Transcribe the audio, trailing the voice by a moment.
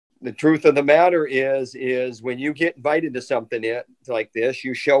the truth of the matter is when you get invited to something like this,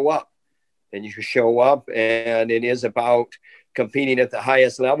 you show up. And you show up, and it is about competing at the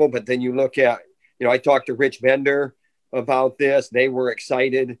highest level. But then you look at, I talked to Rich Bender about this. They were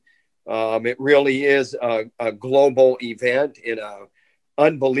excited. It really is a global event in an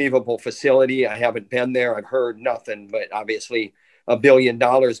unbelievable facility. I haven't been there. I've heard nothing, but obviously $1 billion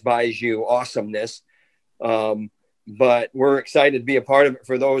buys you awesomeness. But we're excited to be a part of it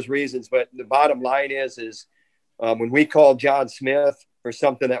for those reasons. But the bottom line is when we called John Smith for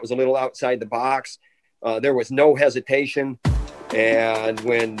something that was a little outside the box, there was no hesitation. And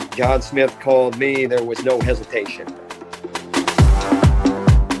when John Smith called me, there was no hesitation.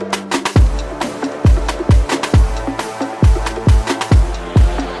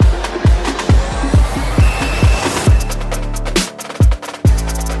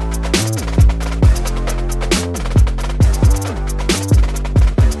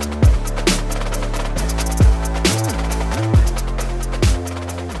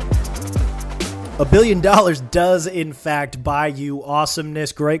 $1 billion does, in fact, buy you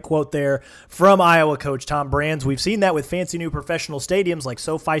awesomeness. Great quote there from Iowa coach Tom Brands. We've seen that with fancy new professional stadiums like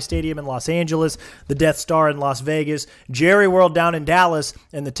SoFi Stadium in Los Angeles, the Death Star in Las Vegas, Jerry World down in Dallas,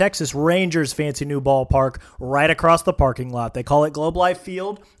 and the Texas Rangers' fancy new ballpark right across the parking lot. They call it Globe Life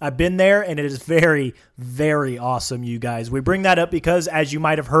Field. I've been there, and it is very, very awesome, you guys. We bring that up because, as you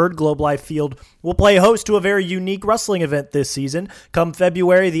might have heard, Globe Life Field will play host to a very unique wrestling event this season. Come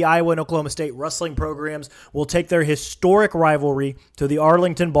February, the Iowa and Oklahoma State wrestling programs will take their historic rivalry to the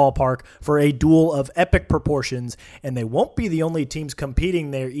Arlington ballpark for a duel of epic proportions, and they won't be the only teams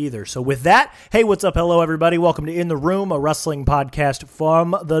competing there either. So with that, hey, what's up? Hello, everybody. Welcome to In the Room, a wrestling podcast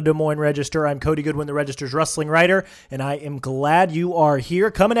from the Des Moines Register. I'm Cody Goodwin, the Register's wrestling writer, and I am glad you are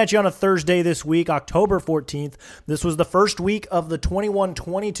here. Coming at you on a Thursday this week, October 14th. This was the first week of the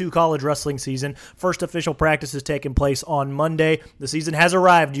 21-22 college wrestling season. First official practice has taken place on Monday. The season has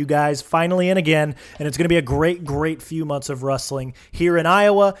arrived, you guys, finally and again. And it's going to be a great, great few months of wrestling here in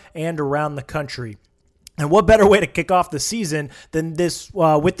Iowa and around the country. And what better way to kick off the season than this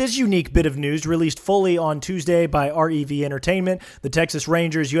with this unique bit of news released fully on Tuesday by REV Entertainment, the Texas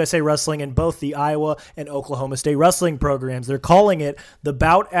Rangers, USA Wrestling, and both the Iowa and Oklahoma State wrestling programs. They're calling it the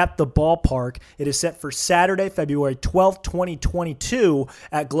Bout at the Ballpark. It is set for Saturday, February 12th, 2022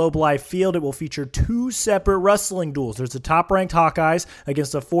 at Globe Life Field. It will feature two separate wrestling duels. There's the top-ranked Hawkeyes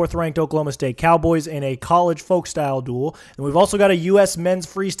against the fourth-ranked Oklahoma State Cowboys in a college folk-style duel. And we've also got a U.S. men's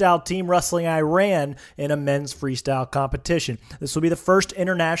freestyle team wrestling Iran in a men's freestyle competition. This will be the first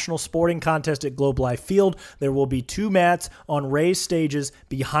international sporting contest at Globe Life Field. There will be two mats on raised stages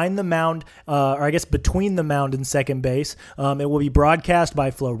behind the mound, or I guess between the mound and second base. It will be broadcast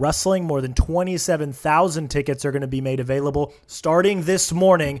by Flow Wrestling. More than 27,000 tickets are going to be made available starting this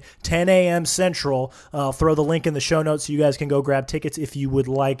morning, 10 a.m. Central. I'll throw the link in the show notes so you guys can go grab tickets if you would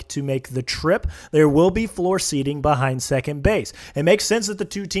like to make the trip. There will be floor seating behind second base. It makes sense that the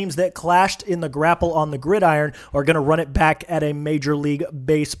two teams that clashed in the grapple on the gridiron are going to run it back at a Major League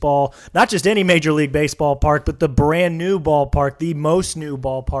Baseball, not just any Major League Baseball park, but the brand new ballpark, the most new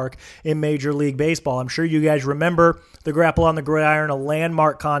ballpark in Major League Baseball. I'm sure you guys remember the grapple on the gridiron, a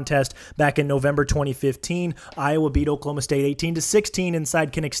landmark contest back in November 2015. Iowa beat Oklahoma State 18-16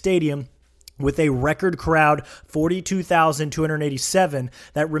 inside Kinnick Stadium with a record crowd, 42,287,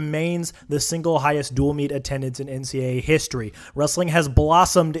 that remains the single highest dual meet attendance in NCAA history. Wrestling has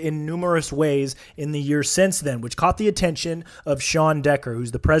blossomed in numerous ways in the years since then, which caught the attention of Sean Decker,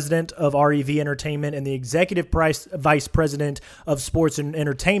 who's the president of REV Entertainment and the executive vice president of sports and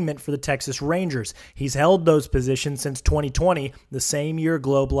entertainment for the Texas Rangers. He's held those positions since 2020, the same year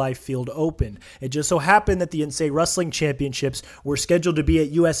Globe Life Field opened. It just so happened that the NCAA Wrestling Championships were scheduled to be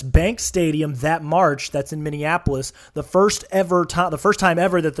at US Bank Stadium that March. That's in Minneapolis. The first time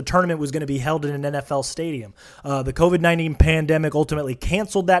ever that the tournament was going to be held in an NFL stadium. The COVID-19 pandemic ultimately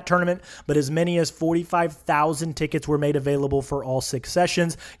canceled that tournament, but as many as 45,000 tickets were made available for all 6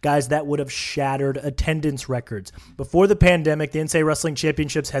 sessions. Guys, that would have shattered attendance records. Before the pandemic, the NCAA Wrestling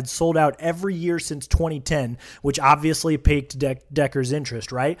Championships had sold out every year since 2010, which obviously piqued Decker's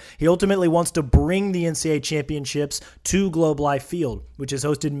interest, right? He ultimately wants to bring the NCAA Championships to Globe Life Field, which has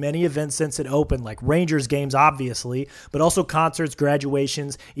hosted many events since it open, like Rangers games, obviously, but also concerts,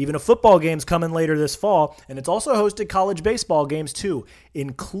 graduations, even a football game's coming later this fall. And it's also hosted college baseball games too,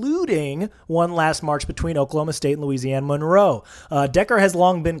 including one last March between Oklahoma State and Louisiana Monroe. Decker has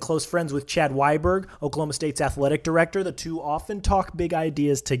long been close friends with Chad Weiberg, Oklahoma State's athletic director. The two often talk big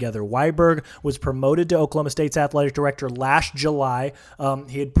ideas together. Weiberg was promoted to Oklahoma State's athletic director last July.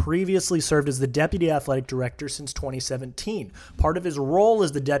 He had previously served as the deputy athletic director since 2017. Part of his role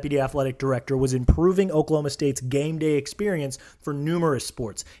as the deputy athletic director was improving Oklahoma State's game day experience for numerous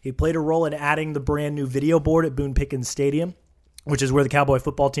sports. He played a role in adding the brand new video board at Boone Pickens Stadium, which is where the Cowboy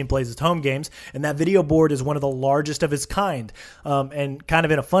football team plays its home games. And that video board is one of the largest of its kind. And kind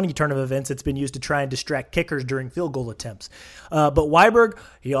of in a funny turn of events, it's been used to try and distract kickers during field goal attempts. But Weiberg,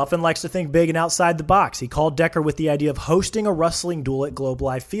 he often likes to think big and outside the box. He called Decker with the idea of hosting a wrestling duel at Globe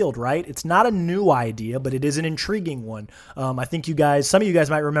Life Field, right? It's not a new idea, but it is an intriguing one. I think some of you guys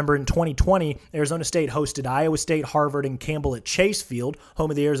might remember in 2020, Arizona State hosted Iowa State, Harvard, and Campbell at Chase Field,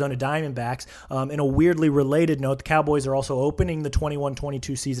 home of the Arizona Diamondbacks. In a weirdly related note, the Cowboys are also opening the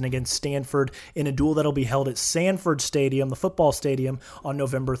 21-22 season against Stanford in a duel that'll be held at Sanford Stadium, the football stadium, on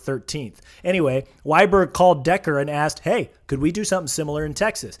November 13th. Anyway, Weiberg called Decker and asked, hey, could we do something similar in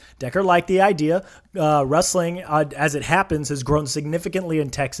Texas? Decker liked the idea. Wrestling, as it happens, has grown significantly in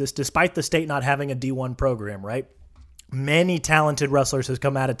Texas, despite the state not having a D1 program, right? Many talented wrestlers have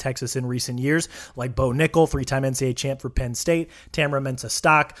come out of Texas in recent years, like Bo Nickel, three-time NCAA champ for Penn State, Tamara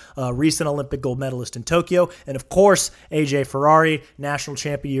Mensah-Stock, recent Olympic gold medalist in Tokyo, and of course, AJ Ferrari, national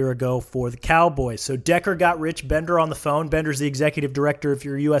champ a year ago for the Cowboys. So Decker got Rich Bender on the phone. Bender's the executive director of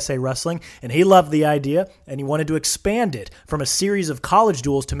your USA Wrestling, and he loved the idea, and he wanted to expand it from a series of college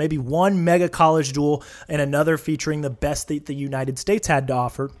duels to maybe one mega college duel and another featuring the best that the United States had to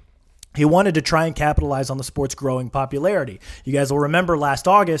offer. He wanted to try and capitalize on the sport's growing popularity. You guys will remember last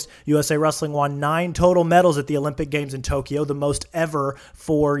August, USA Wrestling won 9 total medals at the Olympic Games in Tokyo, the most ever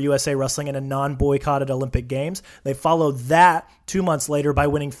for USA Wrestling in a non-boycotted Olympic Games. They followed that 2 months later by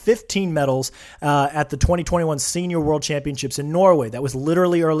winning 15 medals at the 2021 Senior World Championships in Norway. That was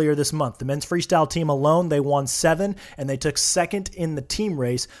literally earlier this month. The men's freestyle team alone, they won 7, and they took second in the team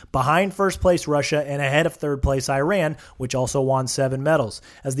race behind first place Russia and ahead of third place Iran, which also won 7 medals.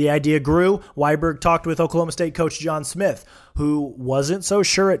 As the idea grew, Weiberg talked with Oklahoma State coach John Smith, who wasn't so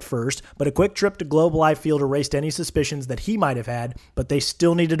sure at first, but a quick trip to Globe Life Field erased any suspicions that he might have had, but they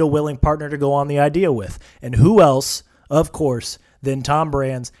still needed a willing partner to go on the idea with. And who else, of course, than Tom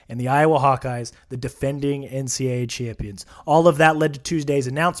Brands and the Iowa Hawkeyes, the defending NCAA champions. All of that led to Tuesday's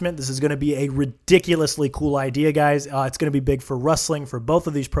announcement. This is going to be a ridiculously cool idea, guys. It's going to be big for wrestling, for both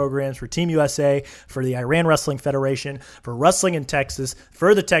of these programs, for Team USA, for the Iran Wrestling Federation, for wrestling in Texas,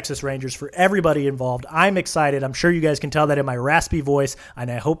 for the Texas Rangers, for everybody involved. I'm excited. I'm sure you guys can tell that in my raspy voice,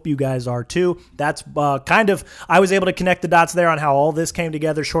 and I hope you guys are too. That's I was able to connect the dots there on how all this came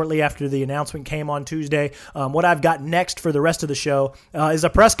together shortly after the announcement came on Tuesday. What I've got next for the rest of the show is a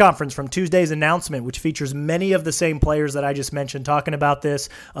press conference from Tuesday's announcement, which features many of the same players that I just mentioned talking about this,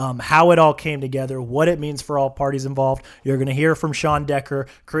 how it all came together, what it means for all parties involved. You're going to hear from Sean Decker,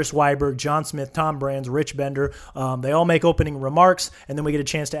 Chris Weiberg, John Smith, Tom Brands, Rich Bender. They all make opening remarks, and then we get a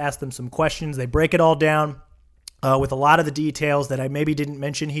chance to ask them some questions. They break it all down with a lot of the details that I maybe didn't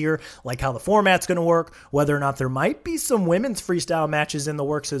mention here, like how the format's going to work, whether or not there might be some women's freestyle matches in the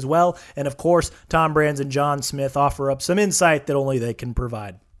works as well. And of course, Tom Brands and John Smith offer up some insight that only they can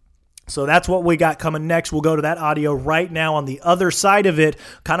provide. So that's what we got coming next. We'll go to that audio right now. On the other side of it,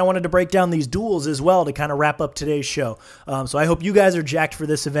 kind of wanted to break down these duels as well to kind of wrap up today's show. So I hope you guys are jacked for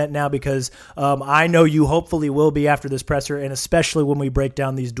this event now, because I know you hopefully will be after this presser, and especially when we break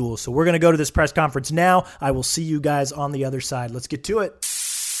down these duels. So we're going to go to this press conference now. I will see you guys on the other side. Let's get to it.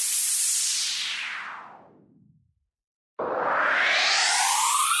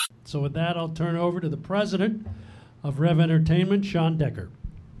 So with that, I'll turn over to the president of Rev Entertainment, Sean Decker.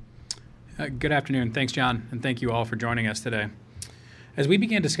 Good afternoon. Thanks, John, and thank you all for joining us today. As we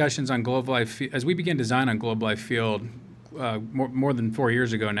began design on Globe Life Field more than 4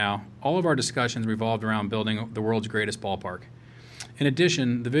 years ago now, all of our discussions revolved around building the world's greatest ballpark. In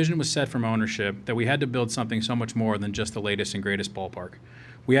addition, the vision was set from ownership that we had to build something so much more than just the latest and greatest ballpark.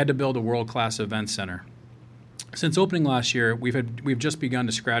 We had to build a world-class event center. Since opening last year, we've just begun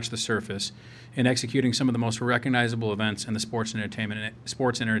to scratch the surface in executing some of the most recognizable events in the sports and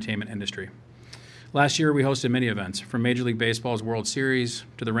entertainment industry. Last year, we hosted many events, from Major League Baseball's World Series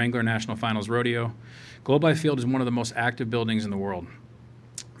to the Wrangler National Finals Rodeo. Globe Life Field is one of the most active buildings in the world.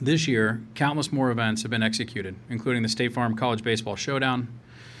 This year, countless more events have been executed, including the State Farm College Baseball Showdown.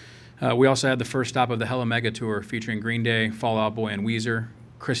 We also had the first stop of the Hella Mega Tour featuring Green Day, Fall Out Boy, and Weezer,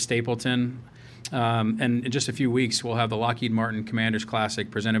 Chris Stapleton. And in just a few weeks, we'll have the Lockheed Martin Commanders Classic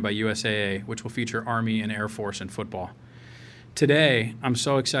presented by USAA, which will feature Army and Air Force and football. Today, I'm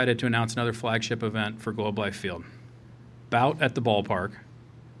so excited to announce another flagship event for Globe Life Field. Bout at the Ballpark,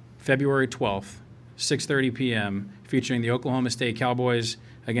 February 12th, 6:30 p.m., featuring the Oklahoma State Cowboys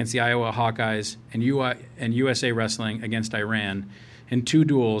against the Iowa Hawkeyes and USA Wrestling against Iran in 2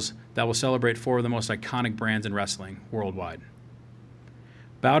 duels that will celebrate 4 of the most iconic brands in wrestling worldwide.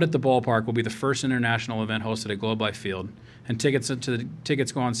 Bout at the Ballpark will be the first international event hosted at Globe Life Field, and tickets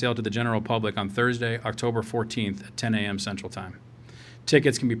go on sale to the general public on Thursday, October 14th at 10 a.m. Central Time.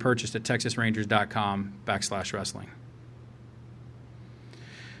 Tickets can be purchased at texasrangers.com/wrestling.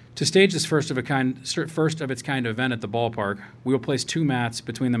 To stage this first of its kind event at the ballpark, we will place 2 mats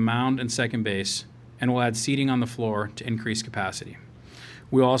between the mound and second base, and we'll add seating on the floor to increase capacity.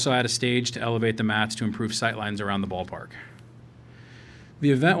 We'll also add a stage to elevate the mats to improve sightlines around the ballpark.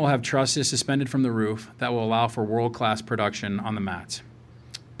 The event will have trusses suspended from the roof that will allow for world-class production on the mats.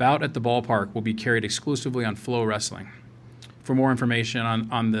 Bout at the Ballpark will be carried exclusively on Flow Wrestling. For more information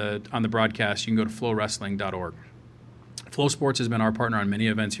on the broadcast, you can go to flowwrestling.org. Flow Sports has been our partner on many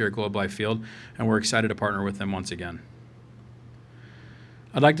events here at Globe Life Field, and we're excited to partner with them once again.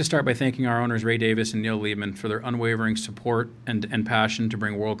 I'd like to start by thanking our owners Ray Davis and Neil Liebman for their unwavering support and passion to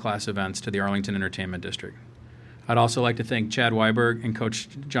bring world-class events to the Arlington Entertainment District. I'd also like to thank Chad Weiberg and Coach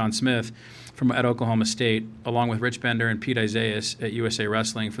John Smith at Oklahoma State, along with Rich Bender and Pete Isaias at USA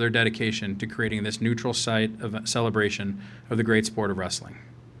Wrestling, for their dedication to creating this neutral site of celebration of the great sport of wrestling.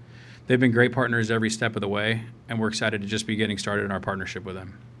 They've been great partners every step of the way, and we're excited to just be getting started in our partnership with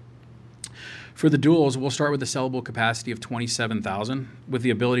them. For the duels, we'll start with a sellable capacity of 27,000, with the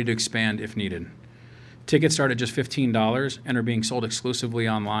ability to expand if needed. Tickets start at just $15 and are being sold exclusively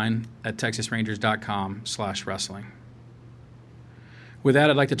online at texasrangers.com/wrestling. With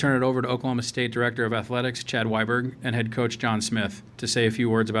that, I'd like to turn it over to Oklahoma State Director of Athletics, Chad Weiberg, and head coach John Smith to say a few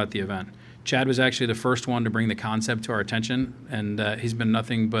words about the event. Chad was actually the first one to bring the concept to our attention, and he's been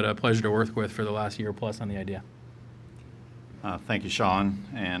nothing but a pleasure to work with for the last year plus on the idea. Thank you, Sean.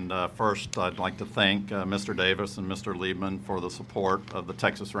 And first, I'd like to thank Mr. Davis and Mr. Liebman for the support of the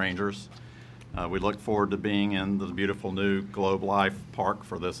Texas Rangers. We look forward to being in the beautiful new Globe Life Park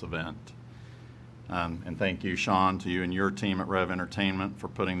for this event. And thank you, Sean, to you and your team at Rev Entertainment for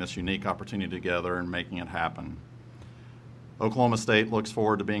putting this unique opportunity together and making it happen. Oklahoma State looks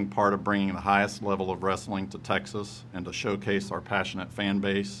forward to being part of bringing the highest level of wrestling to Texas and to showcase our passionate fan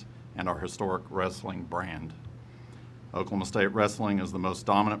base and our historic wrestling brand. Oklahoma State Wrestling is the most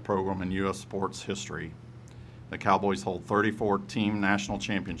dominant program in U.S. sports history. The Cowboys hold 34 team national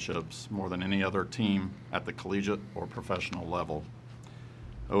championships, more than any other team at the collegiate or professional level.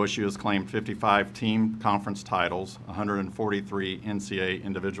 OSU has claimed 55 team conference titles, 143 NCAA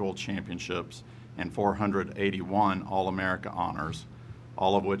individual championships, and 481 All-America honors,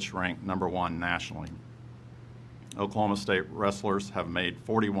 all of which rank number 1 nationally. Oklahoma State wrestlers have made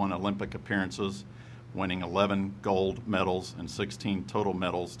 41 Olympic appearances, winning 11 gold medals and 16 total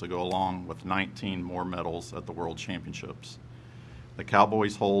medals to go along with 19 more medals at the World Championships. The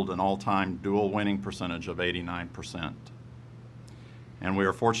Cowboys hold an all-time dual winning percentage of 89%. And we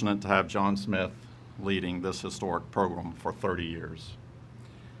are fortunate to have John Smith leading this historic program for 30 years.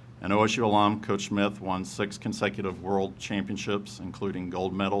 An OSU alum, Coach Smith won 6 consecutive World Championships, including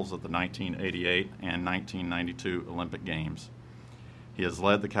gold medals at the 1988 and 1992 Olympic Games. He has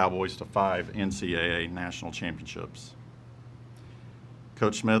led the Cowboys to 5 NCAA national championships.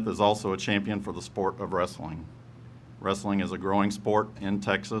 Coach Smith is also a champion for the sport of wrestling. Wrestling is a growing sport in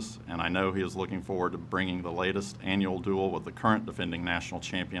Texas, and I know he is looking forward to bringing the latest annual duel with the current defending national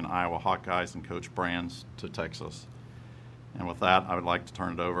champion Iowa Hawkeyes and Coach Brands to Texas. And with that, I would like to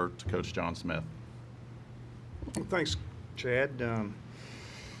turn it over to Coach John Smith. Well, thanks, Chad.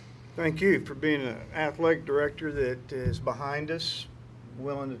 Thank you for being an athletic director that is behind us,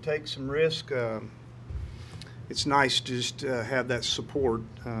 willing to take some risk. It's nice to just have that support.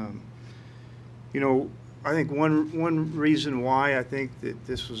 I think one reason why I think that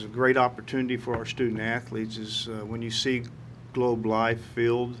this was a great opportunity for our student athletes is when you see Globe Life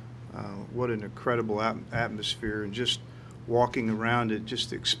Field, what an incredible atmosphere, and just walking around it, just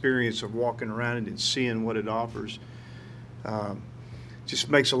the experience of walking around it and seeing what it offers. Just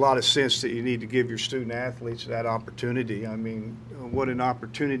makes a lot of sense that you need to give your student athletes that opportunity. I mean, what an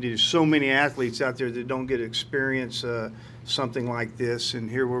opportunity. There's so many athletes out there that don't get to experience something like this, and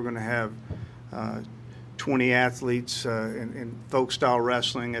here we're going to have 20 athletes in folk-style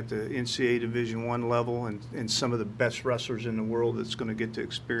wrestling at the NCAA Division I level, and some of the best wrestlers in the world that's going to get to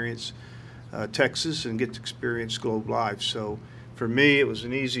experience Texas and get to experience Globe Life. So For me, it was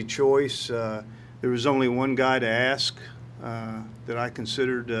an easy choice. There was only one guy to ask that I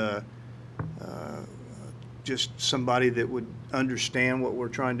considered just somebody that would understand what we're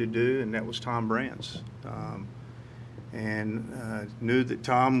trying to do, and that was Tom Brands. And knew that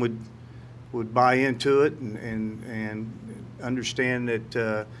Tom would buy into it and understand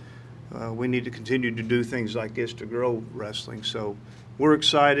that we need to continue to do things like this to grow wrestling. So we're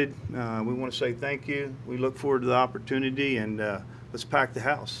excited. We want to say thank you. We look forward to the opportunity, and let's pack the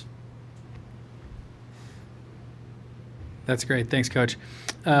house. That's great. Thanks, Coach.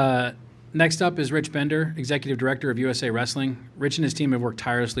 Next up is Rich Bender, Executive Director of USA Wrestling. Rich and his team have worked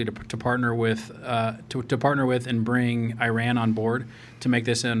tirelessly to partner with and bring Iran on board to make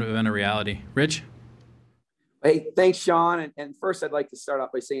this event a reality. Rich? Hey, thanks, Sean. And first, I'd like to start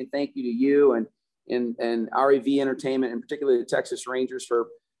off by saying thank you to you and REV Entertainment, and particularly the Texas Rangers, for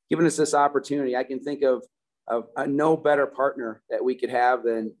giving us this opportunity. I can think of no better partner that we could have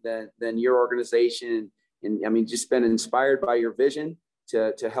than your organization. And I mean, just been inspired by your vision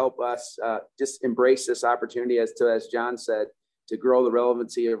to help us just embrace this opportunity, as John said, to grow the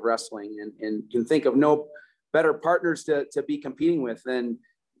relevancy of wrestling, and can think of no better partners to be competing with than,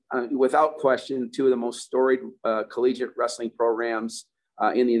 without question, two of the most storied collegiate wrestling programs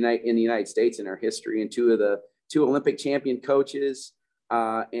in the United States in our history, and two Olympic champion coaches.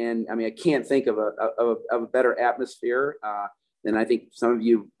 And I mean, I can't think of a better atmosphere than I think some of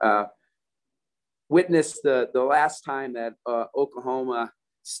you witnessed the last time that Oklahoma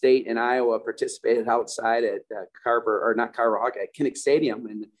State and Iowa participated outside at Kinnick Stadium,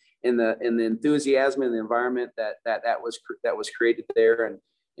 and the enthusiasm and the environment that was created there,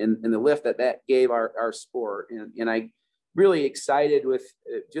 and the lift that gave our sport. And I really excited with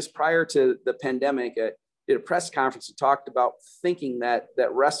just prior to the pandemic, I did a press conference and talked about thinking that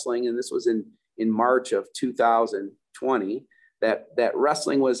wrestling, and this was in March of 2020, that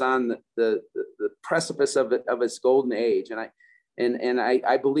wrestling was on the precipice of its golden age. And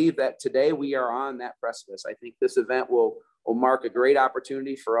I believe that today we are on that precipice. I think this event will mark a great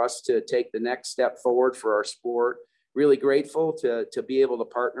opportunity for us to take the next step forward for our sport. Really grateful to be able to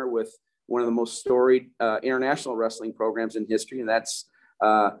partner with one of the most storied international wrestling programs in history, and that's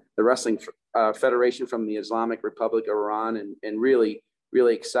the Wrestling Federation from the Islamic Republic of Iran, and really,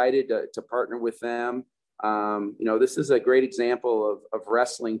 really excited to partner with them. This is a great example of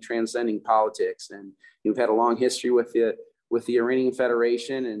wrestling transcending politics, and we've had a long history with the Iranian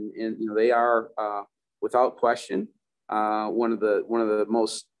Federation, and they are without question one of the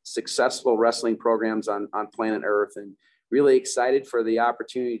most successful wrestling programs on planet Earth, and really excited for the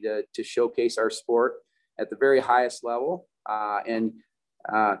opportunity to showcase our sport at the very highest level. And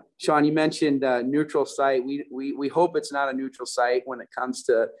Sean, you mentioned neutral site. We hope it's not a neutral site when it comes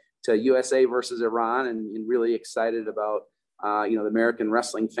to USA versus Iran, and really excited about the American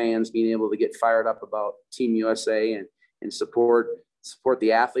wrestling fans being able to get fired up about Team USA and support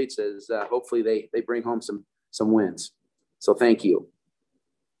the athletes as hopefully they bring home some wins. So thank you.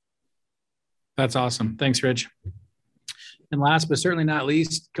 That's awesome. Thanks, Rich. And last but certainly not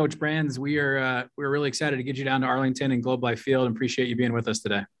least, Coach Brands, we're really excited to get you down to Arlington and Globe Life Field, and appreciate you being with us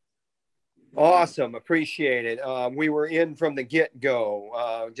today. Awesome. Appreciate it. We were in from the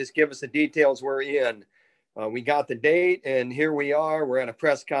get-go. Just give us the details. We're in. We got the date, and here we are. We're at a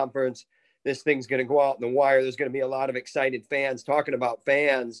press conference. This thing's going to go out in the wire. There's going to be a lot of excited fans. Talking about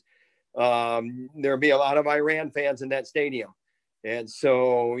fans, there'll be a lot of Iran fans in that stadium. And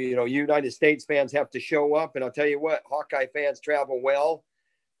so, United States fans have to show up. And I'll tell you what, Hawkeye fans travel well.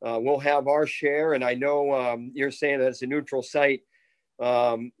 We'll have our share. And I know you're saying that it's a neutral site,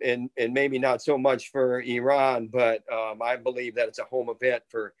 and maybe not so much for Iran, but I believe that it's a home event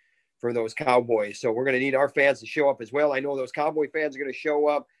for those Cowboys. So we're going to need our fans to show up as well. I know those Cowboy fans are going to show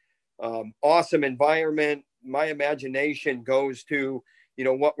up. Awesome environment. My imagination goes to,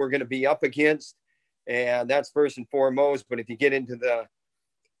 what we're going to be up against. And that's first and foremost. But if you get into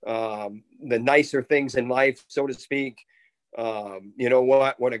the nicer things in life, so to speak,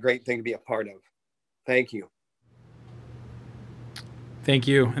 what a great thing to be a part of. Thank you. Thank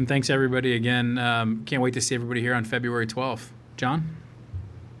you. And thanks everybody again. Can't wait to see everybody here on February 12th. John?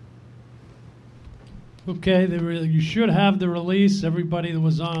 Okay, you should have the release, everybody that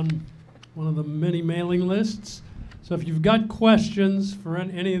was on one of the many mailing lists. So if you've got questions for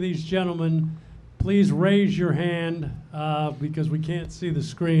any of these gentlemen, please raise your hand because we can't see the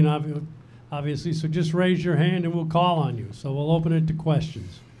screen, obviously. So just raise your hand and we'll call on you. So we'll open it to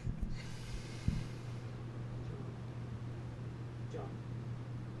questions.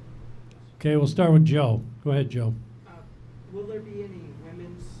 Okay, we'll start with Joe. Go ahead, Joe. Will there be any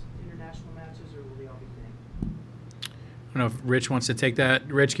women's international matches, or will they all be I don't know if Rich wants to take that.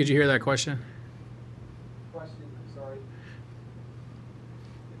 Rich, could you hear that question?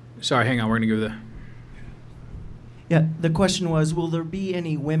 Sorry, hang on. We're going to go to the... Yeah, the question was, will there be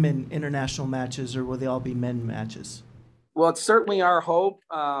any women international matches, or will they all be men matches? Well, it's certainly our hope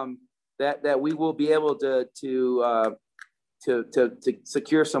that we will be able to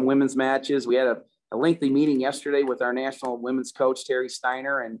secure some women's matches. We had a lengthy meeting yesterday with our national women's coach, Terry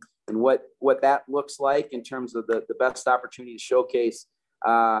Steiner, and what that looks like in terms of the best opportunity to showcase,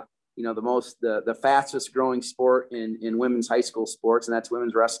 the fastest growing sport in women's high school sports, and that's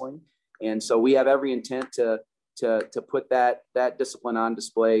women's wrestling. And so we have every intent to put that discipline on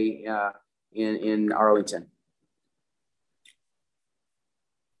display in Arlington.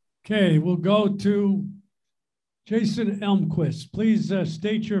 Okay, we'll go to Jason Elmquist. Please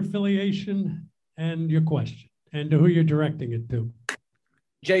state your affiliation and your question and who you're directing it to.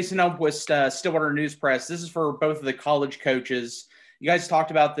 Jason Elmquist, Stillwater News Press. This is for both of the college coaches. You guys talked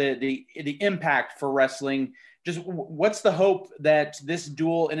about the impact for wrestling. Just what's the hope that this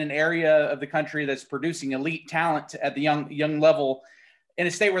duel in an area of the country that's producing elite talent at the young level, in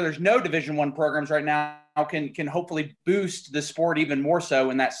a state where there's no Division I programs right now, can hopefully boost the sport even more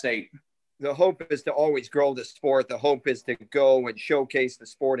so in that state? The hope is to always grow the sport. The hope is to go and showcase the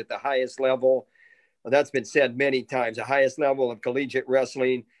sport at the highest level. That's been said many times, the highest level of collegiate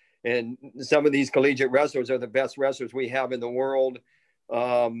wrestling. And some of these collegiate wrestlers are the best wrestlers we have in the world,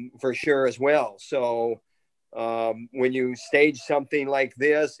 for sure as well. So when you stage something like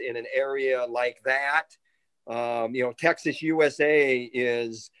this in an area like that, Texas USA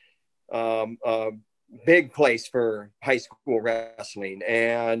is a big place for high school wrestling.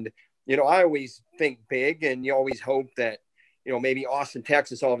 And, I always think big, and you always hope that, maybe Austin,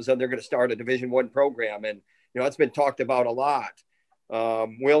 Texas, all of a sudden they're going to start a Division I program. And, it's been talked about a lot.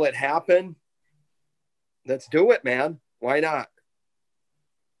 Will it happen? Let's do it, man. Why not?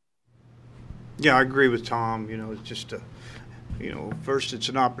 Yeah, I agree with Tom. It's just first it's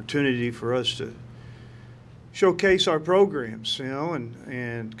an opportunity for us to showcase our programs,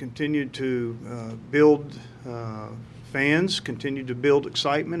 and continue to build fans, continue to build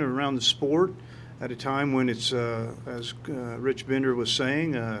excitement around the sport at a time when it's, as Rich Bender was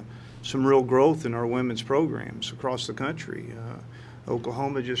saying, some real growth in our women's programs across the country.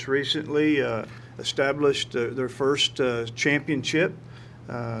 Oklahoma just recently established their first championship,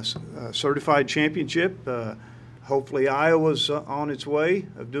 certified championship. Hopefully Iowa's on its way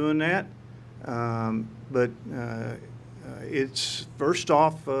of doing that. But it's first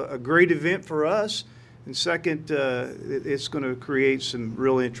off a great event for us, and second, it's going to create some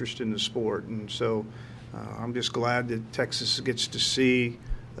real interest in the sport. And so I'm just glad that Texas gets to see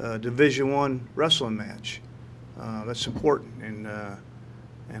a Division I wrestling match. That's important,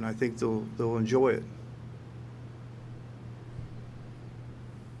 and I think they'll enjoy it.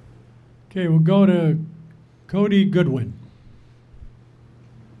 Okay, we'll go to Cody Goodwin.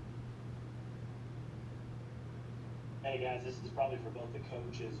 Hey guys, this is probably for both the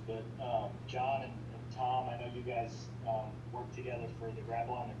coaches, but John and Tom, I know you guys worked together for the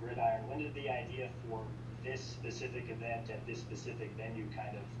Grapple on the Gridiron. When did the idea for this specific event at this specific venue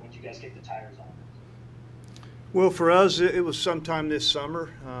when did you guys kick the tires on it? Well, for us, it was sometime this summer.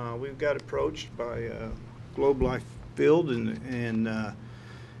 We got approached by Globe Life Field, and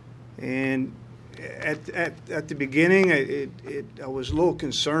at the beginning, I was a little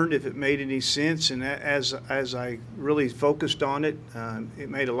concerned if it made any sense, and as I really focused on it, it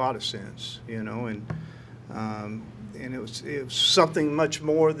made a lot of sense, and it was something much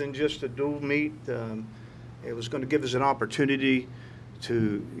more than just a dual meet. It was going to give us an opportunity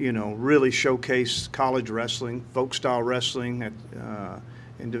to really showcase college wrestling, folk style wrestling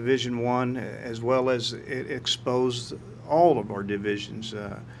in Division I, as well as it exposed all of our divisions.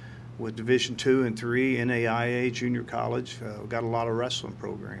 With Division II and III, NAIA, junior college, we've got a lot of wrestling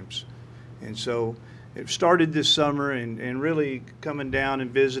programs. And so it started this summer, and really coming down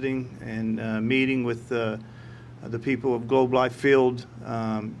and visiting and meeting with the people of Globe Life Field,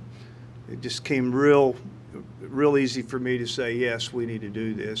 it just came real easy for me to say, yes, we need to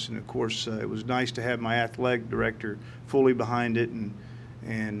do this. And of course, it was nice to have my athletic director fully behind it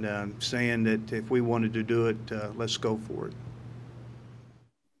and saying that if we wanted to do it, let's go for it.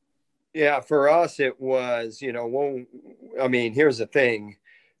 Yeah, for us, it was, here's the thing.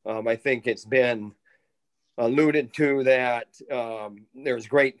 I think it's been alluded to that there's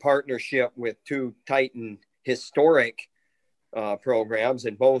great partnership with two Titan historic programs,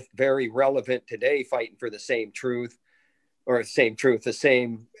 and both very relevant today, fighting for the same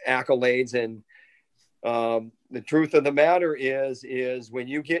accolades. And the truth of the matter is when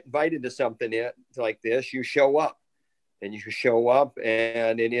you get invited to something like this, you show up. and you show up,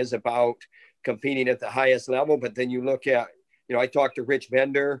 and it is about competing at the highest level. But then you look at, I talked to Rich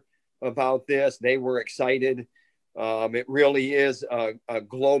Bender about this. They were excited. It really is a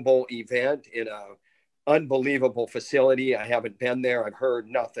global event in a unbelievable facility. I haven't been there. I've heard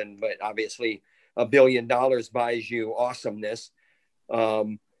nothing, but obviously $1 billion buys you awesomeness.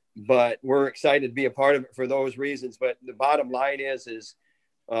 But we're excited to be a part of it for those reasons. But the bottom line is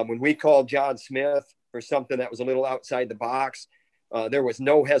when we called John Smith for something that was a little outside the box, there was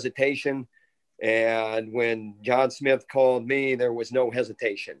no hesitation. And when John Smith called me, there was no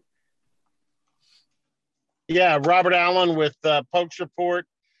hesitation. Yeah, Robert Allen with Pokes Report,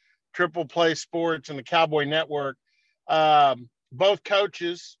 Triple Play Sports, and the Cowboy Network. Both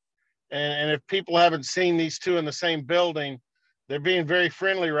coaches, and if people haven't seen these two in the same building, they're being very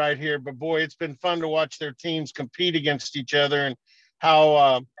friendly right here. But boy, it's been fun to watch their teams compete against each other and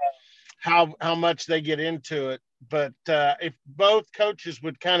how much they get into it. But if both coaches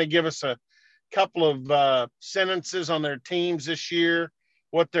would kind of give us a couple of sentences on their teams this year,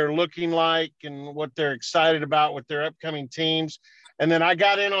 what they're looking like and what they're excited about with their upcoming teams. And then I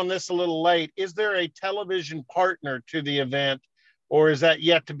got in on this a little late. Is there a television partner to the event, or is that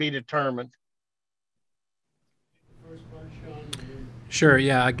yet to be determined? Sure.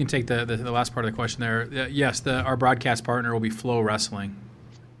 Yeah, I can take the last part of the question there. Yes, our broadcast partner will be Flow Wrestling.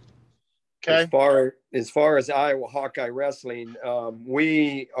 Okay. As far as Iowa Hawkeye Wrestling,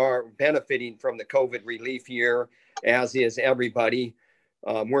 we are benefiting from the COVID relief year, as is everybody.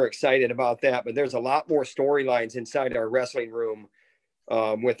 We're excited about that, but there's a lot more storylines inside our wrestling room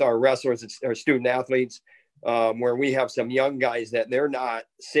with our wrestlers, our student athletes, where we have some young guys that they're not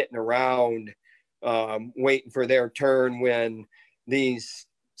sitting around waiting for their turn when these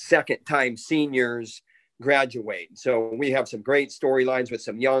second-time seniors graduate. So we have some great storylines with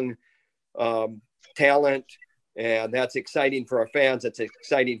some young talent, and that's exciting for our fans. That's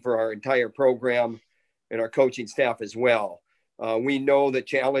exciting for our entire program and our coaching staff as well. We know the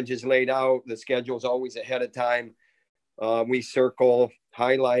challenge is laid out. The schedule is always ahead of time. We circle,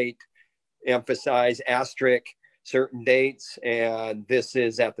 highlight, emphasize, asterisk certain dates, and this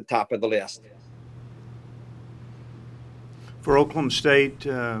is at the top of the list. For Oklahoma State,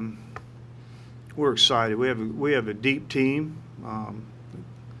 we're excited. We have a deep team.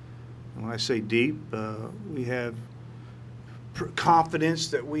 When I say deep, we have confidence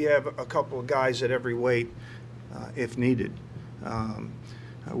that we have a couple of guys at every weight if needed.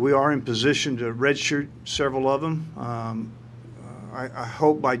 We are in position to redshirt several of them. I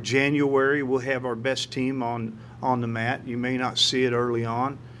hope by January we'll have our best team on the mat. You may not see it early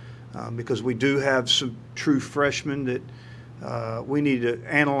on because we do have some true freshmen that we need to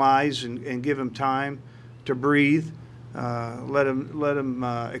analyze and give them time to breathe. Let them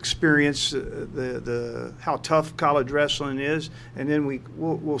experience the how tough college wrestling is, and then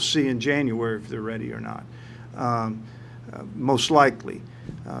we'll see in January if they're ready or not. Most likely.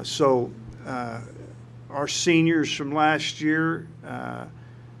 Our seniors from last year,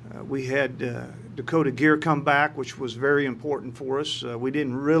 we had Dakota Gear come back, which was very important for us. We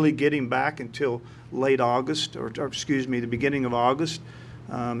didn't really get him back until late August, or excuse me, the beginning of August,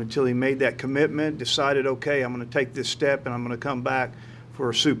 until he made that commitment, decided, okay, I'm going to take this step and I'm going to come back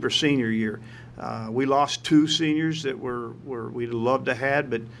for a super senior year. We lost two seniors that we'd love to have,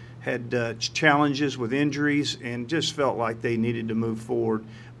 but had challenges with injuries and just felt like they needed to move forward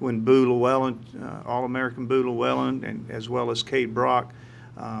when Boo Llewellyn, All-American Boo Llewellyn, and as well as Cade Brock,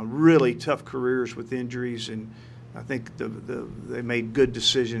 really tough careers with injuries, and I think they made good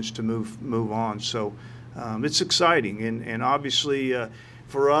decisions to move on. So it's exciting, and obviously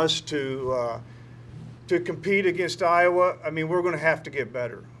for us to compete against Iowa, I mean, we're going to have to get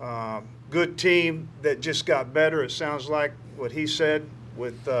better. Good team that just got better. It sounds like what he said,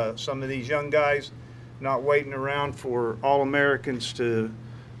 with some of these young guys not waiting around for All-Americans to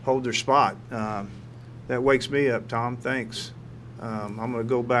hold their spot. That wakes me up, Tom. Thanks. I'm going to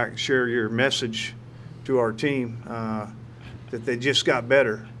go back and share your message to our team that they just got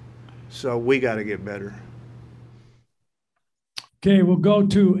better. So we got to get better. Okay, we'll go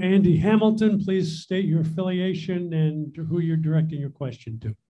to Andy Hamilton. Please state your affiliation and who you're directing your question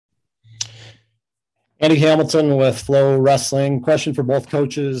to. Andy Hamilton with Flow Wrestling. Question for both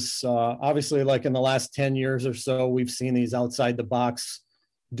coaches. Obviously, like in the last 10 years or so, we've seen these outside the box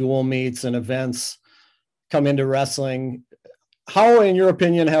dual meets and events come into wrestling. How, in your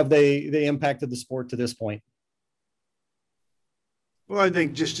opinion, have they impacted the sport to this point? Well, I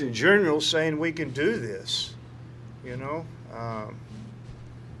think just in general, saying we can do this, I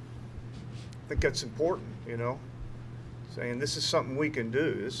think that's important, saying this is something we can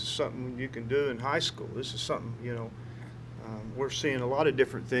do. This is something you can do in high school. This is something, We're seeing a lot of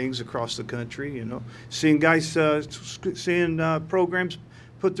different things across the country, you know, seeing guys, seeing programs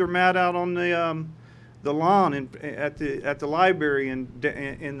put their mat out on the lawn at the library and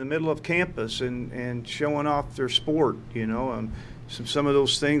in the middle of campus and showing off their sport, you know. Some of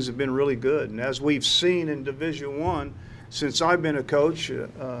those things have been really good. And as we've seen in Division I, since I've been a coach,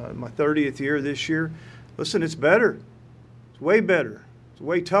 my 30th year this year, listen, it's better. It's way better. It's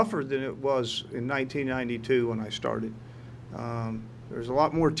way tougher than it was in 1992 when I started. There's a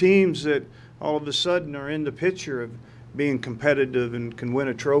lot more teams that all of a sudden are in the picture of being competitive and can win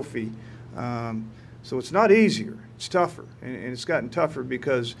a trophy. So it's not easier. It's tougher. And it's gotten tougher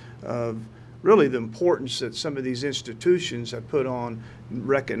because of really the importance that some of these institutions have put on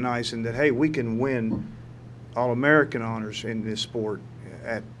recognizing that, hey, we can win All-American honors in this sport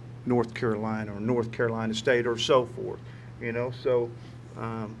at North Carolina or North Carolina State or so forth, you know. So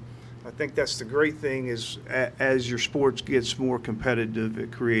I think that's the great thing is as your sports gets more competitive,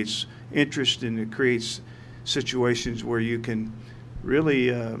 it creates interest and it creates situations where you can really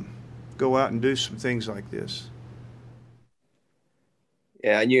go out and do some things like this.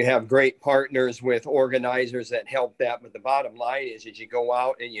 Yeah, and you have great partners with organizers that help that. But the bottom line is, as you go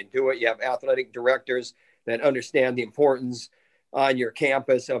out and you do it, you have athletic directors that understand the importance on your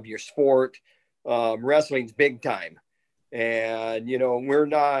campus of your sport. Wrestling's big time. And, you know, we're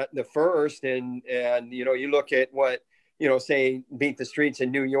not the first. And you know, you look at what, you know, say Beat the Streets in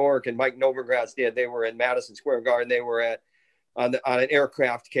New York and Mike Novogratz did. They were in Madison Square Garden. They were on an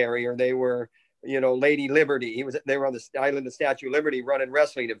aircraft carrier. They were, you know, Lady Liberty. They were on the island of Statue of Liberty running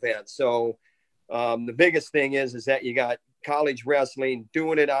wrestling events. So the biggest thing is that you got college wrestling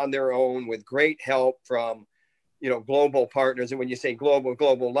doing it on their own with great help from, you know, global partners. And when you say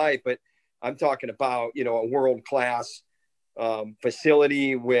global life, but I'm talking about, you know, a world-class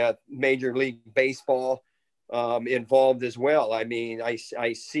facility with Major League Baseball involved as well. I mean,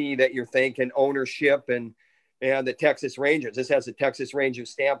 I see that you're thinking ownership and the Texas Rangers. This has a Texas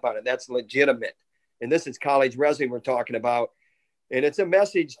Rangers stamp on it. That's legitimate. And this is college wrestling we're talking about. And it's a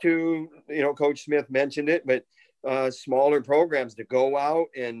message to, you know, Coach Smith mentioned it, but smaller programs to go out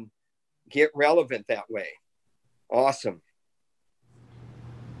and get relevant that way. Awesome.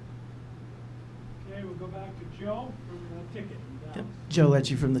 Okay, we'll go back to Joe from the Ticket in Dallas. Joe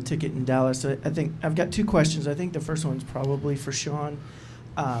Lecce from the Ticket in Dallas. I think I've got two questions. I think the first one's probably for Sean.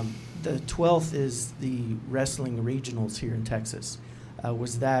 The 12th is the wrestling regionals here in Texas.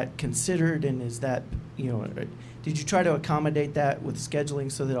 Was that considered, and is that, you know, did you try to accommodate that with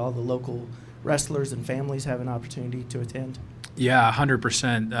scheduling so that all the local wrestlers and families have an opportunity to attend? Yeah,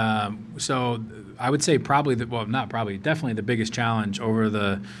 100%. So I would say definitely the biggest challenge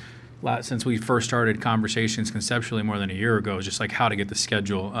over since we first started conversations conceptually more than a year ago, is just like how to get the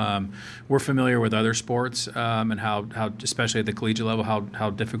schedule. We're familiar with other sports and how especially at the collegiate level, how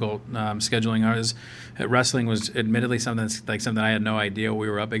difficult scheduling is. Wrestling was admittedly something I had no idea we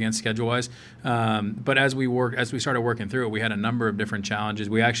were up against schedule-wise. But as we started working through it, we had a number of different challenges.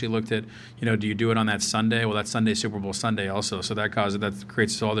 We actually looked at, you know, do you do it on that Sunday? Well, that's Sunday, Super Bowl Sunday also, so that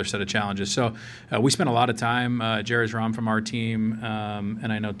creates this whole other set of challenges. So we spent a lot of time. Jared Ram from our team,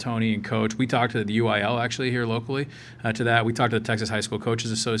 and I know Tony and Coach. We talked to the UIL actually here locally. To that, we talked to the Texas High School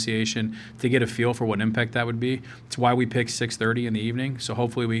Coaches Association to get a feel for what impact that would be. It's why we picked 6:30 in the evening. So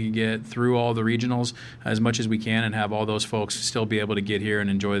hopefully we can get through all the regionals as much as we can and have all those folks still be able to get here and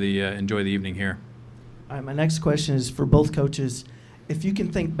enjoy the evening here. All right, my next question is for both coaches. If you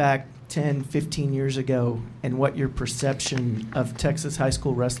can think back 10, 15 years ago and what your perception of Texas high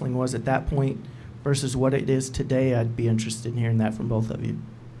school wrestling was at that point versus what it is today, I'd be interested in hearing that from both of you.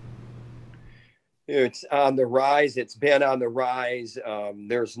 It's on the rise. It's been on the rise.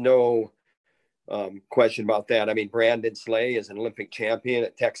 There's no question about that. I mean, Brandon Slay is an Olympic champion, a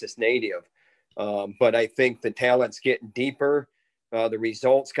Texas native. But I think the talent's getting deeper. The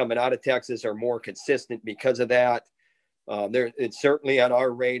results coming out of Texas are more consistent because of that. It's certainly on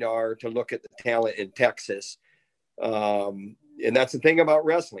our radar to look at the talent in Texas. And that's the thing about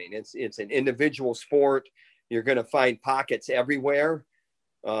wrestling. It's an individual sport. You're going to find pockets everywhere.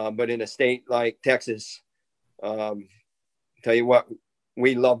 But in a state like Texas, tell you what,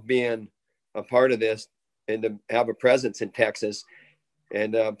 we love being a part of this and to have a presence in Texas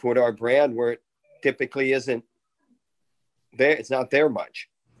and put our brand where it typically isn't there. It's not there much.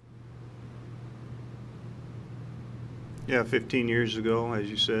 Yeah, 15 years ago, as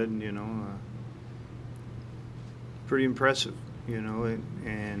you said, you know, pretty impressive, you know,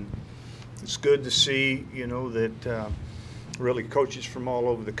 and it's good to see, you know, that really coaches from all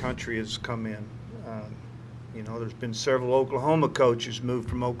over the country has come in. You know, there's been several Oklahoma coaches moved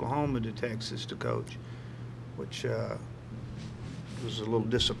from Oklahoma to Texas to coach, which was a little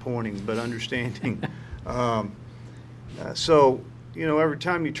disappointing, but understanding. So, you know, every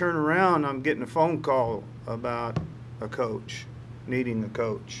time you turn around, I'm getting a phone call about a coach, needing a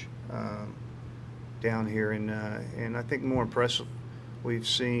coach down here. And I think more impressive, we've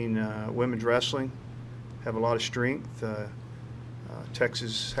seen women's wrestling have a lot of strength.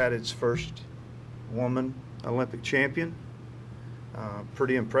 Texas had its first woman Olympic champion.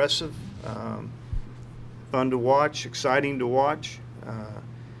 Pretty impressive. Fun to watch, exciting to watch.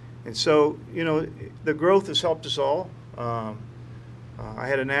 And so, you know, the growth has helped us all. I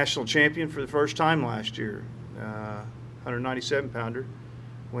had a national champion for the first time last year, 197-pounder,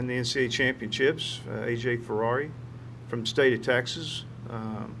 win the NCAA championships, AJ Ferrari from the state of Texas,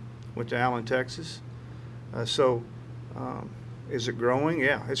 went to Allen, Texas. Is it growing?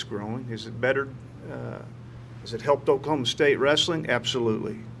 Yeah, it's growing. Is it better? Has it helped Oklahoma State wrestling?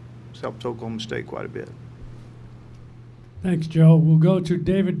 Absolutely. It's helped Oklahoma State quite a bit. Thanks, Joe. We'll go to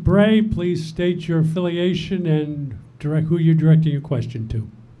David Bray. Please state your affiliation and direct who you're directing your question to.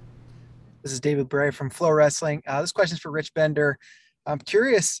 This is David Bray from Flow Wrestling. This question is for Rich Bender. I'm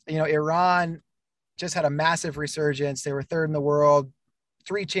curious, you know, Iran just had a massive resurgence. They were third in the world,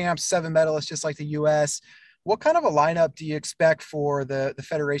 3 champs, 7 medalists, just like the U.S. What kind of a lineup do you expect for the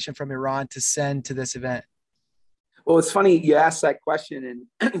federation from Iran to send to this event? Well, it's funny you asked that question,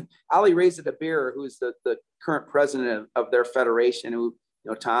 and Ali Reza Dabir, who's the current president of their federation, who,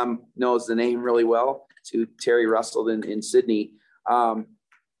 you know, Tom knows the name really well, to Terry Russell in Sydney. But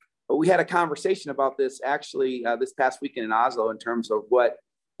we had a conversation about this actually this past weekend in Oslo in terms of what,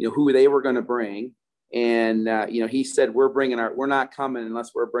 you know, who they were going to bring. And, you know, he said, we're not coming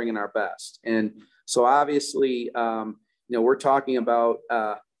unless we're bringing our best. And so obviously, you know, we're talking about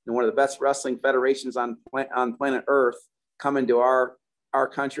one of the best wrestling federations on planet Earth coming to our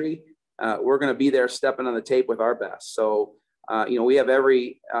country. We're going to be there stepping on the tape with our best. So, you know, we have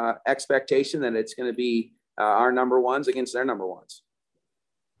every expectation that it's going to be our number ones against their number ones.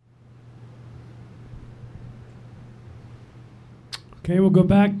 Okay, we'll go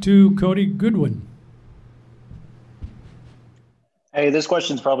back to Cody Goodwin. Hey, this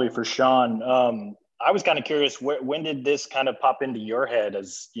question's probably for Sean. I was kind of curious, when did this kind of pop into your head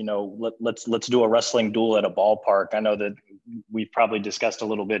as, you know, let's do a wrestling duel at a ballpark? I know that we've probably discussed a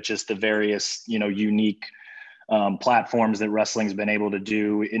little bit just the various, you know, unique platforms that wrestling's been able to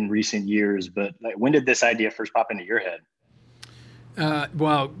do in recent years, but when did this idea first pop into your head?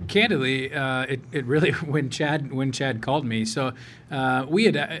 Well, candidly, it really when Chad called me. So we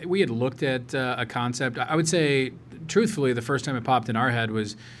had looked at a concept. I would say, truthfully, the first time it popped in our head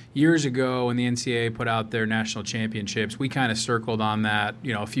was years ago when the NCAA put out their national championships. We kind of circled on that,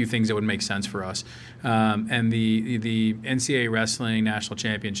 you know, a few things that would make sense for us. And the NCAA wrestling national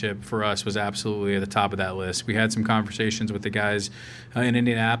championship for us was absolutely at the top of that list. We had some conversations with the guys in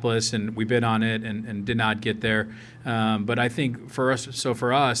Indianapolis, and we bid on it and did not get there. But I think for us,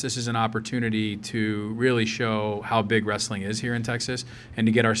 this is an opportunity to really show how big wrestling is here in Texas and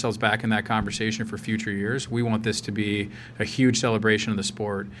to get ourselves back in that conversation for future years. We want this to be a huge celebration of the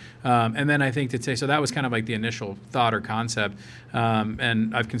sport. And then I think to say, so that was kind of like the initial thought or concept.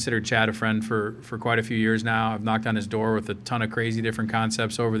 And I've considered Chad a friend for quite a few years now. I've knocked on his door with a ton of crazy different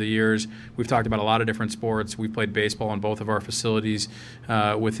concepts over the years. We've talked about a lot of different sports. We've played baseball in both of our facilities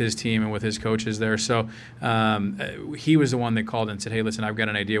with his team and with his coaches there. So he was the one that called and said, hey, listen, I've got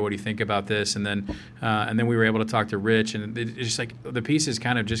an idea. What do you think about this? And then we were able to talk to Rich, and it's just like the pieces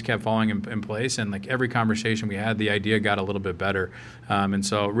kind of just kept falling in place. And like every conversation we had, the idea got a little bit better. And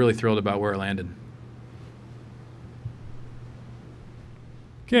so really thrilled about where it landed.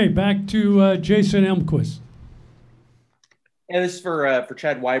 Okay, back to Jason Elmquist. Yeah, this is for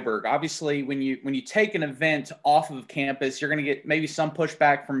Chad Weiberg. Obviously, when you take an event off of campus, you're going to get maybe some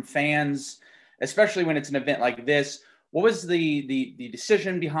pushback from fans, especially when it's an event like this. What was the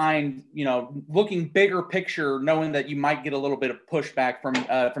decision behind, you know, looking bigger picture, knowing that you might get a little bit of pushback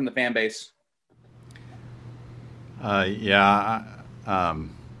from the fan base? I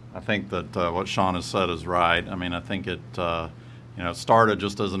think that what Sean has said is right. I mean, I think it started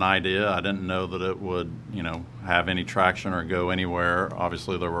just as an idea. I didn't know that it would, you know, have any traction or go anywhere.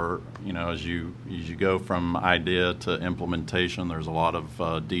 Obviously, there were, you know, as you go from idea to implementation, there's a lot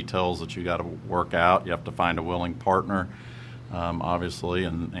of details that you got to work out. You have to find a willing partner, obviously,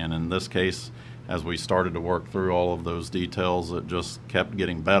 and in this case, as we started to work through all of those details, it just kept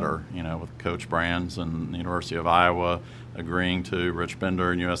getting better, you know, with Coach Brands and the University of Iowa agreeing to Rich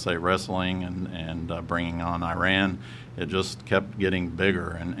Bender and USA Wrestling and bringing on Iran. It just kept getting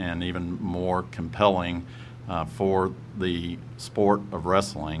bigger and even more compelling for the sport of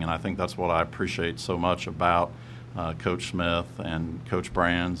wrestling. And I think that's what I appreciate so much about Coach Smith and Coach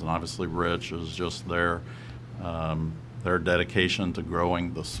Brands, and obviously Rich, is just their dedication to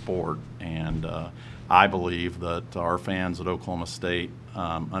growing the sport. And I believe that our fans at Oklahoma State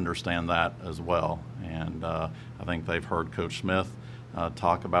understand that as well. And I think they've heard Coach Smith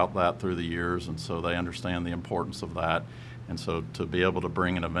talk about that through the years, and so they understand the importance of that. And so to be able to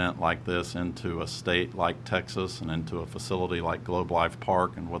bring an event like this into a state like Texas and into a facility like Globe Life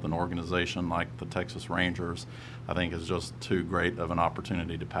Park and with an organization like the Texas Rangers, I think is just too great of an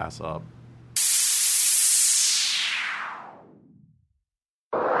opportunity to pass up.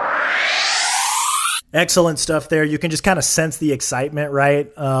 Excellent stuff there. You can just kind of sense the excitement,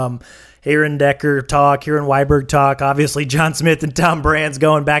 right? Aaron Decker talk, Aaron Weiberg talk, obviously John Smith and Tom Brands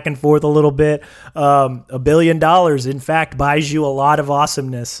going back and forth a little bit. $1 billion, in fact, buys you a lot of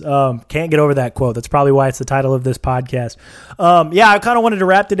awesomeness. Can't get over that quote. That's probably why it's the title of this podcast. I kind of wanted to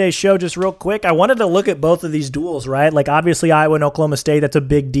wrap today's show just real quick. I wanted to look at both of these duels, right? Like obviously Iowa and Oklahoma State, that's a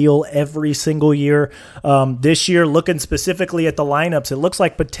big deal every single year. This year, looking specifically at the lineups, it looks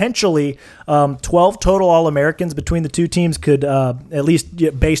like potentially 12 total All-Americans between the two teams could, at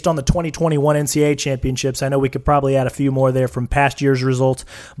least based on the 2021 NCAA championships. I know we could probably add a few more there from past year's results.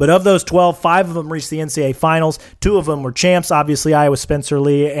 But of those 12, 5 of them reached the NCAA finals. 2 of them were champs, obviously Iowa Spencer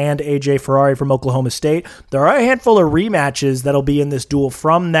Lee and A.J. Ferrari from Oklahoma State. There are a handful of rematches that'll be in this duel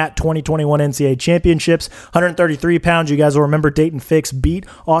from that 2021 NCAA championships. 133 pounds, you guys will remember Dayton Fix beat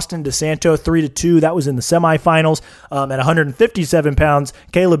Austin DeSanto 3-2. That was in the semifinals. At 157 pounds,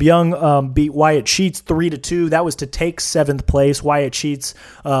 Caleb Young beat Wyatt Sheets 3-2. That was to take 7th place. Wyatt Sheets,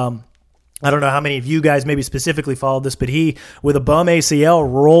 I don't know how many of you guys maybe specifically followed this, but he, with a bum ACL,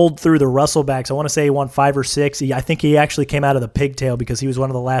 rolled through the Russelbacks. I want to say he won 5 or 6. I think he actually came out of the pigtail because he was one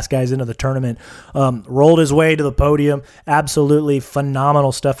of the last guys into the tournament. Rolled his way to the podium. Absolutely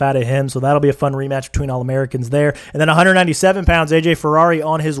phenomenal stuff out of him. So that'll be a fun rematch between All-Americans there. And then 197 pounds, A.J. Ferrari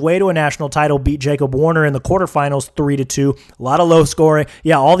on his way to a national title beat Jacob Warner in the quarterfinals 3-2. A lot of low scoring.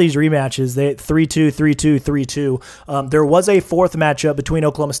 Yeah, all these rematches, 3-2, 3-2, 3-2. There was a 4th matchup between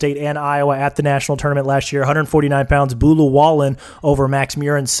Oklahoma State and Iowa at the national tournament last year. 149 pounds, Bulu Wallen over Max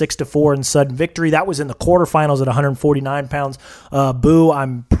Murin, 6-4 in sudden victory. That was in the quarterfinals at 149 pounds. Boo,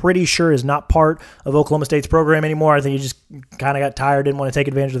 I'm pretty sure, is not part of Oklahoma State's program anymore. I think he just kind of got tired, didn't want to take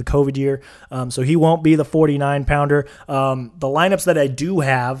advantage of the COVID year. So he won't be the 49-pounder. The lineups that I do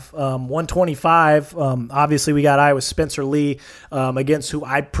have, 125, obviously we got Iowa Spencer Lee against who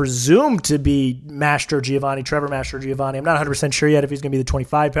I presume to be Trevor Master Giovanni. I'm not 100% sure yet if he's going to be the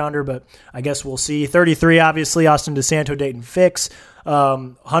 25-pounder, but I guess we'll see. 33, obviously, Austin DeSanto, Dayton Fix.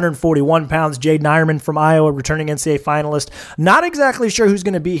 141 pounds, Jaden Ironman from Iowa, returning NCAA finalist. Not exactly sure who's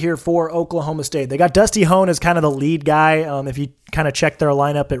going to be here for Oklahoma State. They got Dusty Hone as kind of the lead guy, if you kind of check their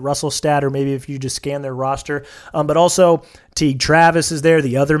lineup at Russellstat, or maybe if you just scan their roster. But also, Teague Travis is there.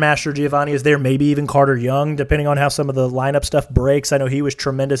 The other Master Giovanni is there. Maybe even Carter Young, depending on how some of the lineup stuff breaks. I know he was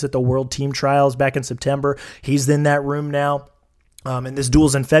tremendous at the World Team Trials back in September. He's in that room now. And this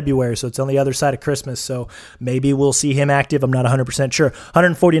duel's in February, so it's on the other side of Christmas, so maybe we'll see him active. I'm not 100% sure.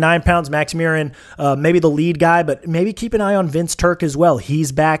 149 pounds, Max Murin, maybe the lead guy, but maybe keep an eye on Vince Turk as well.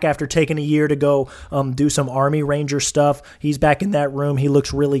 He's back after taking a year to go do some Army Ranger stuff. He's back in that room. He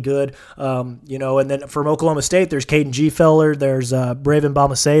looks really good. And then from Oklahoma State, there's Caden Gfeller, there's Braven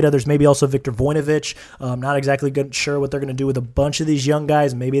Balmaceda, there's maybe also Victor Voinovich. Not exactly sure what they're going to do with a bunch of these young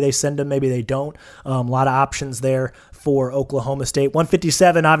guys. Maybe they send them, maybe they don't. A lot of options there for Oklahoma State.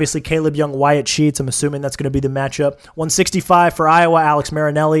 157, obviously, Caleb Young, Wyatt Sheets. I'm assuming that's going to be the matchup. 165 for Iowa, Alex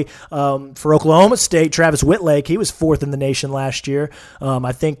Marinelli. For Oklahoma State, Travis Whitlake. He was 4th in the nation last year.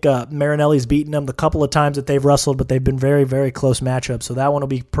 I think Marinelli's beaten them the couple of times that they've wrestled, but they've been very, very close matchups, so that one will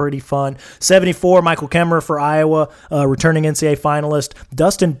be pretty fun. 74, Michael Kemmerer for Iowa, returning NCAA finalist.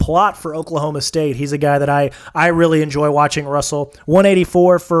 Dustin Plott for Oklahoma State. He's a guy that I really enjoy watching wrestle.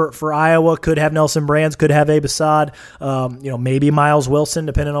 184 for Iowa. Could have Nelson Brands, could have Abe Assad. Maybe Miles Wilson,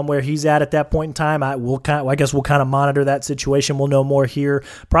 depending on where he's at that point in time. I guess we'll kind of monitor that situation. We'll know more here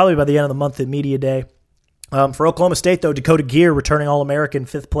probably by the end of the month at Media Day. For Oklahoma State, though, Dakota Gear, returning All-American,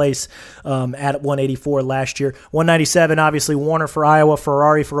 5th place at 184 last year. 197, obviously, Warner for Iowa,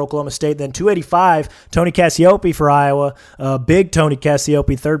 Ferrari for Oklahoma State. Then 285, Tony Cassiope for Iowa. Big Tony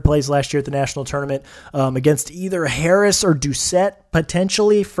Cassiope, 3rd place last year at the national tournament against either Harris or Doucette,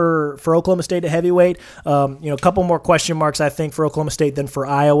 potentially, for Oklahoma State at heavyweight. A couple more question marks, I think, for Oklahoma State than for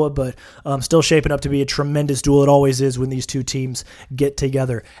Iowa, but still shaping up to be a tremendous duel. It always is when these two teams get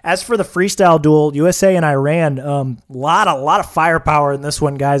together. As for the freestyle duel, USA and Iran, lot of firepower in this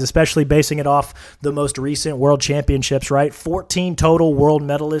one, guys, especially basing it off the most recent world championships, right? 14 total world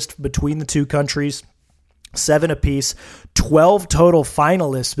medalists between the two countries. 7 apiece, 12 total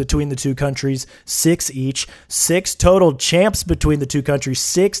finalists between the two countries, 6 each, 6 total champs between the two countries.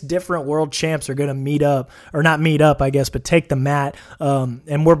 6 different world champs are going to meet up, or not meet up, I guess, but take the mat.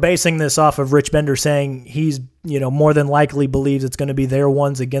 And we're basing this off of Rich Bender saying he's, more than likely believes it's going to be their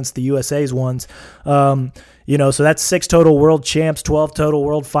ones against the USA's ones. So that's 6 total world champs, 12 total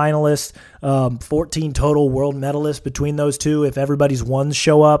world finalists, 14 total world medalists between those two. If everybody's ones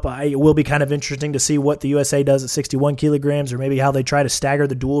show up, it will be kind of interesting to see what the USA does at 61 kilograms, or maybe how they try to stagger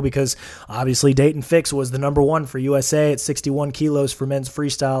the duel, because obviously Dayton Fix was the number 1 for USA at 61 kilos for men's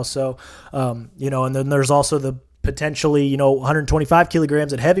freestyle. So, and then there's also the potentially, 125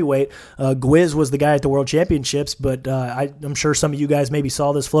 kilograms at heavyweight. Gwiz was the guy at the World Championships, but I'm sure some of you guys maybe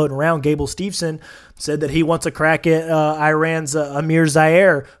saw this floating around. Gable Steveson said that he wants a crack at Iran's Amir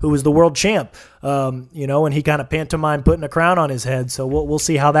Zaire, who was the world champ. And he kind of pantomimed putting a crown on his head. So we'll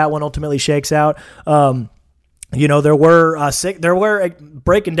see how that one ultimately shakes out. There were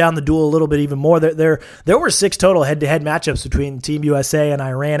breaking down the duel a little bit even more. There were 6 total head-to-head matchups between Team USA and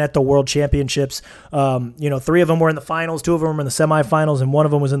Iran at the World Championships. 3 of them were in the finals, 2 of them were in the semifinals, and 1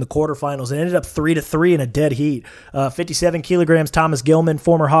 of them was in the quarterfinals. It ended up 3-3 in a dead heat. 57 kilograms, Thomas Gilman,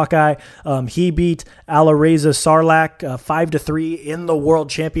 former Hawkeye, he beat Alireza Sarlak 5-3 in the World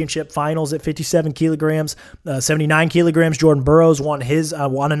Championship finals at 57 kilograms. 79 kilograms, Jordan Burroughs won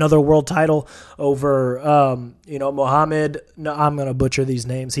another world title over Mohammed, I'm going to butcher these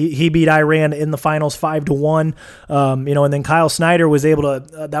names. He beat Iran in the finals 5-1. And then Kyle Snyder was able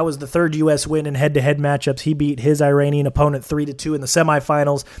to, that was the 3rd U.S. win in head-to-head matchups. He beat his Iranian opponent 3-2 in the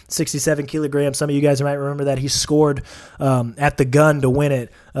semifinals, 67 kilograms. Some of you guys might remember that he scored at the gun to win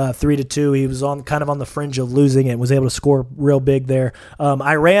it 3-2. He was kind of on the fringe of losing it, was able to score real big there.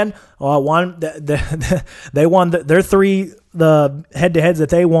 Iran won. They won their 3. The head-to-heads that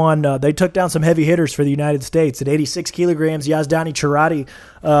they won, they took down some heavy hitters for the United States. At 86 kilograms, Yazdani Chirati,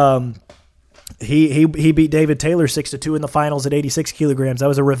 he beat David Taylor 6-2 in the finals at 86 kilograms. That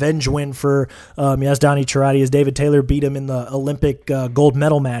was a revenge win for Yazdani Chirati, as David Taylor beat him in the Olympic gold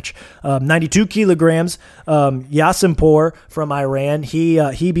medal match. 92 kilograms, Yasimpour from Iran, he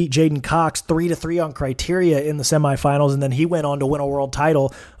beat Jaden Cox 3-3 on criteria in the semifinals, and then he went on to win a world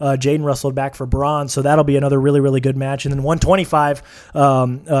title. Jaden wrestled back for bronze, so that'll be another really, really good match. And then 125,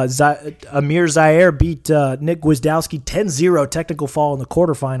 Amir Zaire beat Nick Gwizdowski 10-0 technical fall in the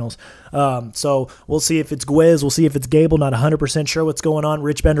quarterfinals. So we'll see if it's Gwiz, we'll see if it's Gable, not 100% sure what's going on.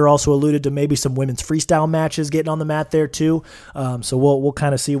 Rich Bender also alluded to maybe some women's freestyle matches getting on the mat there too. So we'll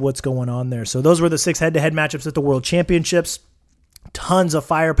kind of see what's going on there. So those were the 6 head-to-head matchups at the World Championships. Tons of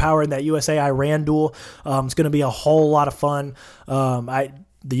firepower in that USA-Iran duel. It's going to be a whole lot of fun.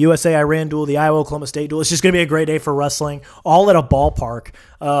 The USA-Iran duel, the Iowa-Oklahoma State duel. It's just going to be a great day for wrestling, all at a ballpark.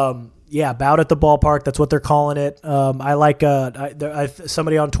 Bout at the ballpark. That's what they're calling it. I like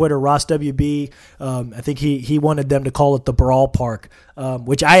somebody on Twitter, Ross WB. I think he wanted them to call it the Brawl Park,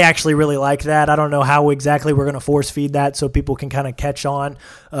 which I actually really like that. I don't know how exactly we're going to force feed that so people can kind of catch on,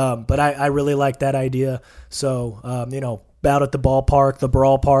 but I really like that idea. So, bout at the ballpark, the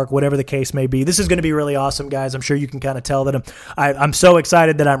Brawl Park, whatever the case may be. This is going to be really awesome, guys. I'm sure you can kind of tell that I'm so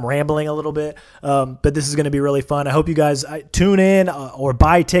excited that I'm rambling a little bit, but this is going to be really fun. I hope you guys tune in or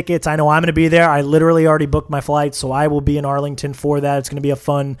buy tickets. I know I'm going to be there. I literally already booked my flight, so I will be in Arlington for that. It's going to be it's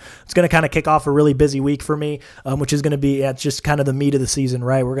going to kind of kick off a really busy week for me, which is going to be it's just kind of the meat of the season,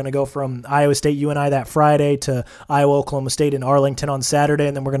 right? We're going to go from Iowa State UNI that Friday to Iowa-Oklahoma State in Arlington on Saturday,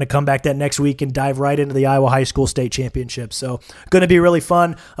 and then we're going to come back that next week and dive right into the Iowa High School State Championship. So going to be really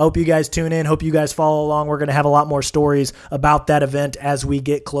fun. I hope you guys tune in. Hope you guys follow along. We're going to have a lot more stories about that event as we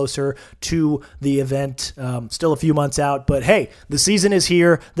get closer to the event. Still a few months out, but hey, the season is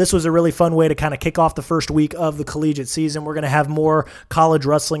here. This was a really fun way to kind of kick off the first week of the collegiate season. We're going to have more college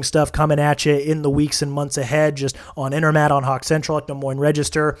wrestling stuff coming at you in the weeks and months ahead, just on Intermat, on Hawk Central, at Des Moines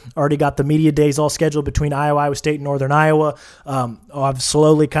Register. Already got the media days all scheduled between Iowa State, and Northern Iowa. I've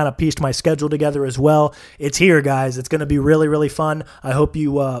slowly kind of pieced my schedule together as well. It's here, guys. It's going to be really, really fun. I hope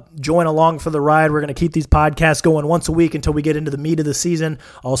you join along for the ride. We're going to keep these podcasts going once a week until we get into the meat of the season.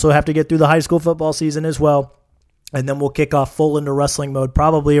 Also have to get through the high school football season as well. And then we'll kick off full into wrestling mode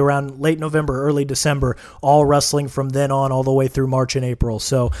probably around late November, early December, all wrestling from then on all the way through March and April.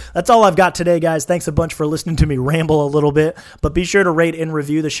 So that's all I've got today, guys. Thanks a bunch for listening to me ramble a little bit. But be sure to rate and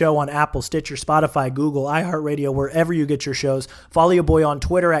review the show on Apple, Stitcher, Spotify, Google, iHeartRadio, wherever you get your shows. Follow your boy on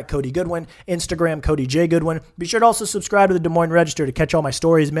Twitter at Cody Goodwin, Instagram, Cody J. Goodwin. Be sure to also subscribe to the Des Moines Register to catch all my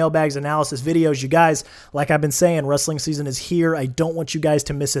stories, mailbags, analysis, videos. You guys, like I've been saying, wrestling season is here. I don't want you guys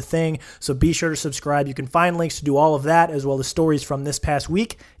to miss a thing. So be sure to subscribe. You can find links to do all of that, as well as stories from this past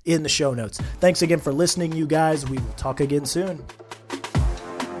week, in the show notes. Thanks again for listening, you guys. We will talk again soon.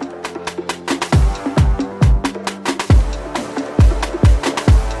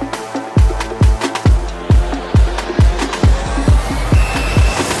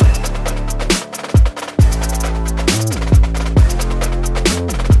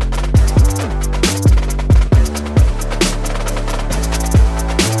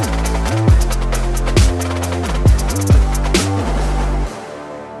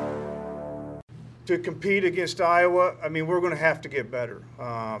 To compete against Iowa, I mean, we're going to have to get better.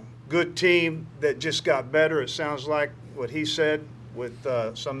 Good team that just got better, it sounds like what he said, with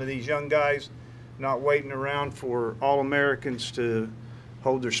some of these young guys not waiting around for All-Americans to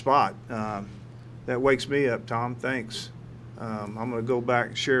hold their spot. That wakes me up, Tom. Thanks. I'm going to go back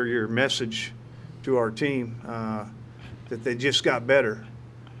and share your message to our team that they just got better.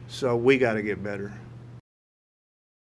 So we got to get better.